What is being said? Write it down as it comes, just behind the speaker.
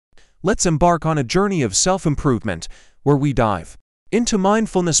let's embark on a journey of self-improvement where we dive into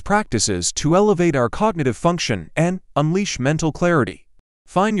mindfulness practices to elevate our cognitive function and unleash mental clarity.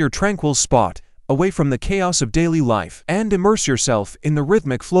 Find your tranquil spot, away from the chaos of daily life, and immerse yourself in the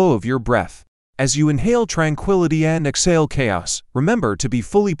rhythmic flow of your breath. As you inhale tranquility and exhale chaos, remember to be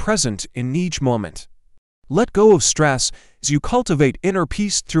fully present in each moment. Let go of stress as you cultivate inner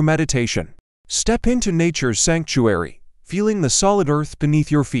peace through meditation. Step into nature's sanctuary, feeling the solid earth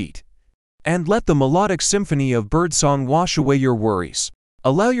beneath your feet. And let the melodic symphony of birdsong wash away your worries.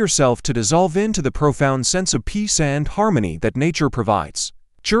 Allow yourself to dissolve into the profound sense of peace and harmony that nature provides.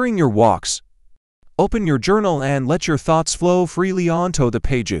 During your walks, open your journal and let your thoughts flow freely onto the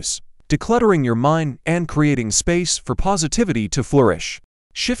pages, decluttering your mind and creating space for positivity to flourish.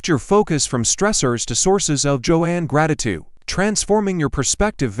 Shift your focus from stressors to sources of joy and gratitude, transforming your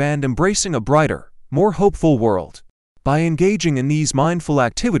perspective and embracing a brighter, more hopeful world. By engaging in these mindful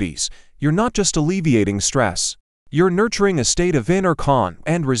activities, you're not just alleviating stress, you're nurturing a state of inner calm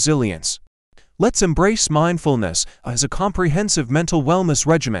and resilience. Let's embrace mindfulness as a comprehensive mental wellness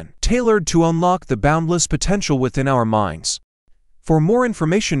regimen tailored to unlock the boundless potential within our minds. For more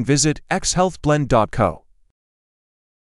information, visit xhealthblend.co.